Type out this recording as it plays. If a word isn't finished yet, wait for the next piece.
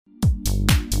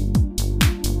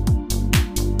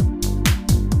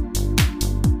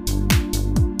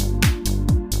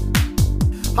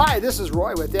Hi, this is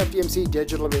Roy with FDMC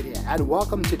Digital Media, and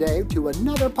welcome today to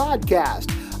another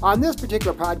podcast. On this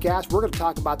particular podcast, we're going to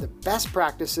talk about the best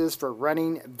practices for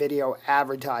running video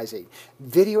advertising.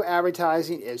 Video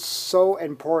advertising is so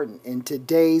important in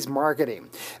today's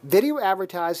marketing. Video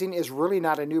advertising is really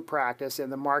not a new practice in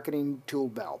the marketing tool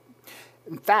belt.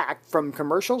 In fact, from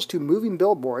commercials to moving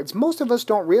billboards, most of us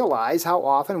don't realize how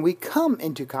often we come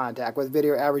into contact with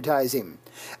video advertising.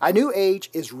 A new age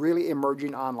is really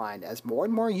emerging online as more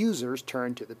and more users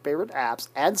turn to the favorite apps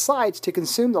and sites to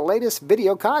consume the latest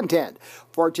video content.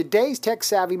 For today's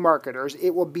tech-savvy marketers,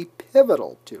 it will be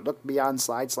pivotal to look beyond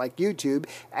sites like YouTube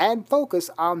and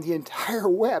focus on the entire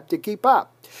web to keep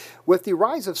up. With the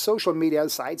rise of social media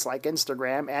sites like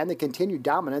Instagram and the continued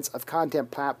dominance of content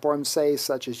platforms,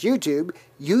 such as YouTube,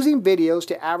 using videos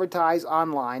to advertise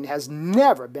online has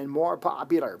never been more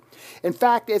popular. In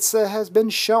fact, it has been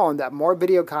shown that more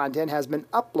video content has been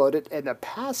uploaded in the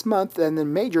past month than the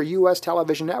major U.S.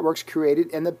 television networks created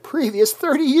in the previous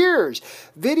 30 years.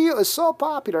 Video is so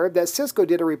popular that Cisco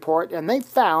did a report, and they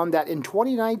found that in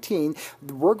 2019,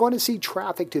 we're going to see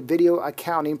traffic to video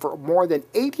accounting for more than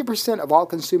 80% of all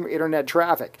consumer internet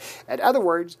traffic. In other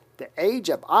words, the age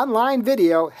of online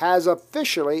video has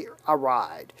officially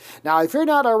arrived. Now, if you're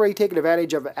not already taking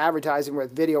advantage of advertising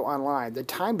with video online, the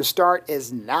time to start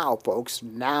is now, folks,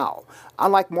 now.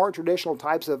 Unlike more traditional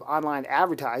types of online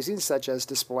advertising, such as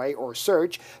display or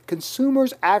search,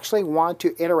 consumers actually want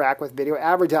to interact with video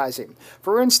advertising.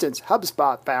 For instance,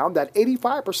 HubSpot found that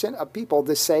 85% of people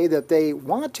say that they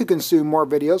want to consume more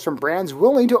videos from brands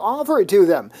willing to offer it to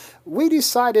them. We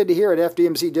decided here at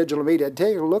FDMC Digital Media to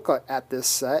take a look at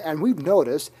this, and we've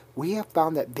noticed we have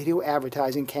found that video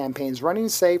advertising campaigns running,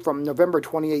 from November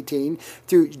 2018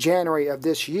 through January of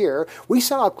this year, we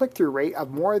saw a click-through rate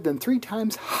of more than 3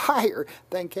 times higher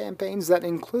than campaigns that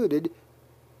included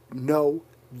no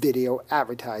video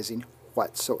advertising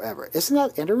whatsoever. Isn't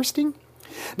that interesting?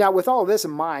 Now, with all this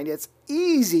in mind, it's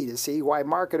easy to see why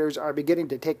marketers are beginning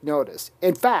to take notice.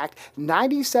 In fact,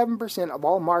 97% of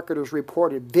all marketers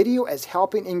reported video as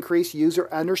helping increase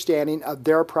user understanding of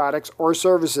their products or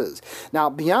services. Now,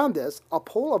 beyond this, a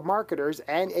poll of marketers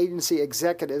and agency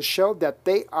executives showed that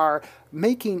they are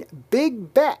making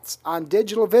big bets on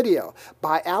digital video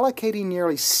by allocating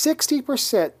nearly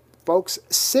 60%. Folks,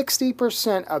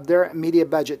 60% of their media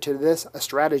budget to this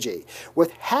strategy,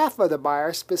 with half of the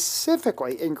buyers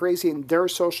specifically increasing their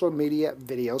social media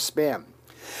video spend.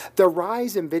 The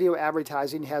rise in video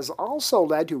advertising has also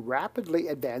led to rapidly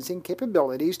advancing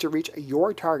capabilities to reach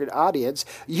your target audience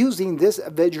using this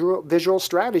visual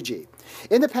strategy.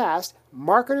 In the past,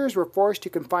 marketers were forced to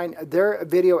confine their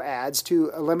video ads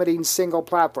to limiting single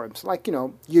platforms like,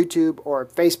 YouTube or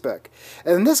Facebook.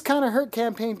 And this kind of hurt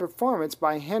campaign performance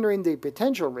by hindering the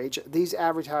potential reach these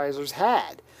advertisers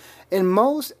had. In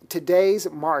most today's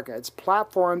markets,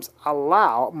 platforms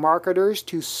allow marketers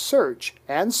to search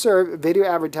and serve video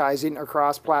advertising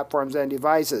across platforms and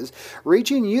devices,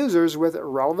 reaching users with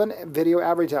relevant video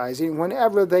advertising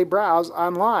whenever they browse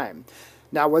online.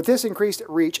 Now, with this increased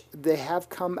reach, they have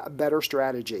come better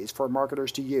strategies for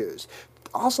marketers to use.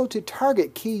 Also to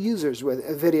target key users with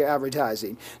video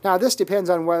advertising. Now, this depends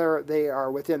on whether they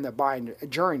are within the buying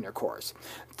journey, of course.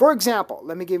 For example,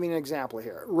 let me give you an example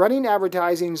here. Running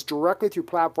advertising directly through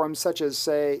platforms such as,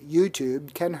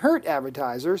 YouTube can hurt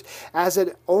advertisers as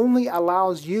it only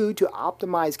allows you to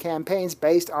optimize campaigns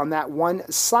based on that one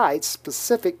site's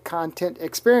specific content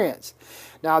experience.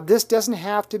 Now, this doesn't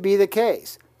have to be the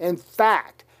case. In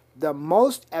fact, the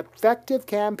most effective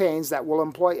campaigns that will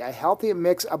employ a healthy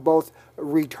mix of both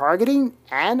retargeting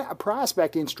and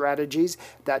prospecting strategies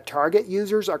that target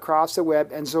users across the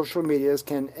web and social medias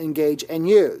can engage and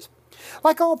use.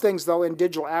 Like all things, though, in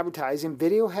digital advertising,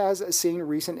 video has seen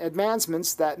recent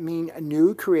advancements that mean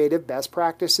new creative best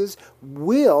practices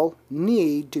will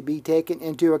need to be taken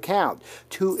into account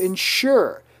to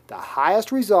ensure the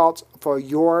highest results for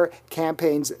your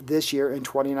campaigns this year in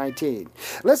 2019.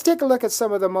 Let's take a look at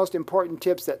some of the most important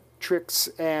tips tricks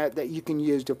that you can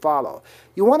use to follow.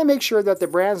 You want to make sure that the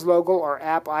brand's logo or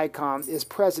app icon is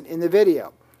present in the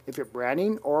video. If your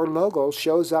branding or logo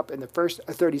shows up in the first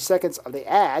 30 seconds of the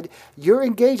ad, your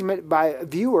engagement by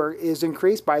viewer is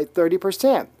increased by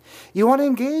 30%. You want to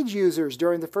engage users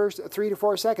during the first 3 to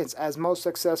 4 seconds, as most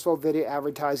successful video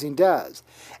advertising does.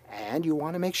 And you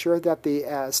want to make sure that the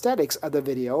aesthetics of the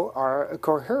video are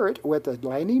coherent with the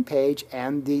landing page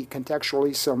and the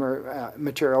contextually similar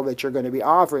material that you're going to be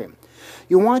offering.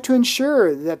 You want to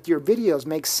ensure that your videos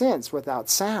make sense without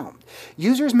sound.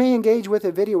 Users may engage with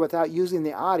a video without using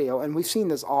the audio, and we've seen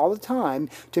this all the time,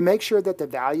 to make sure that the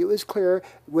value is clear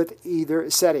with either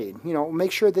setting.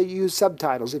 Make sure that you use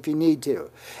subtitles if you need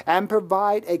to. And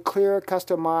provide a clear,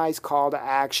 customized call to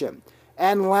action.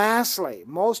 And lastly,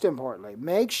 most importantly,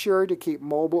 make sure to keep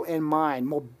mobile in mind.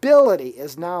 Mobility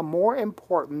is now more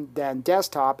important than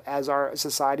desktop as our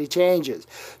society changes.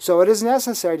 So it is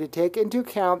necessary to take into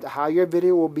account how your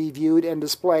video will be viewed and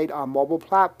displayed on mobile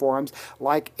platforms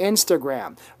like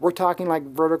Instagram. We're talking like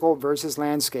vertical versus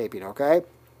landscaping, okay?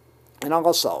 And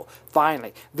also,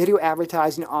 finally, video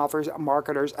advertising offers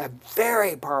marketers a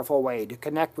very powerful way to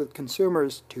connect with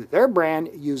consumers to their brand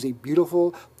using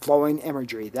beautiful, flowing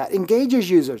imagery that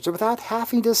engages users without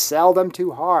having to sell them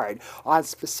too hard on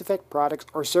specific products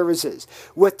or services.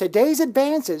 With today's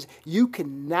advances, you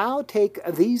can now take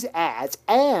these ads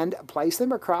and place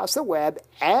them across the web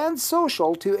and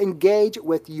social to engage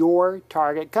with your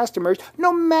target customers,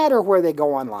 no matter where they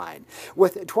go online.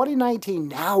 With 2019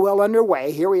 now well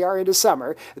underway, here we are into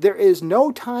summer, there is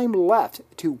no time left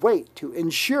to wait to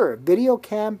ensure video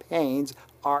campaigns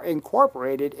are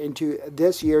incorporated into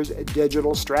this year's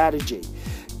digital strategy.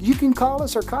 You can call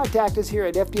us or contact us here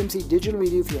at FDMC Digital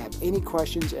Media if you have any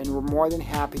questions, and we're more than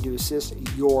happy to assist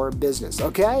your business,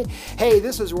 okay? Hey,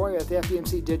 this is Roy with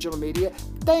FDMC Digital Media.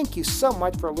 Thank you so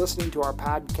much for listening to our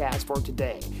podcast for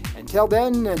today. Until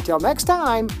then, until next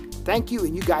time, thank you,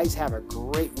 and you guys have a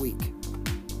great week.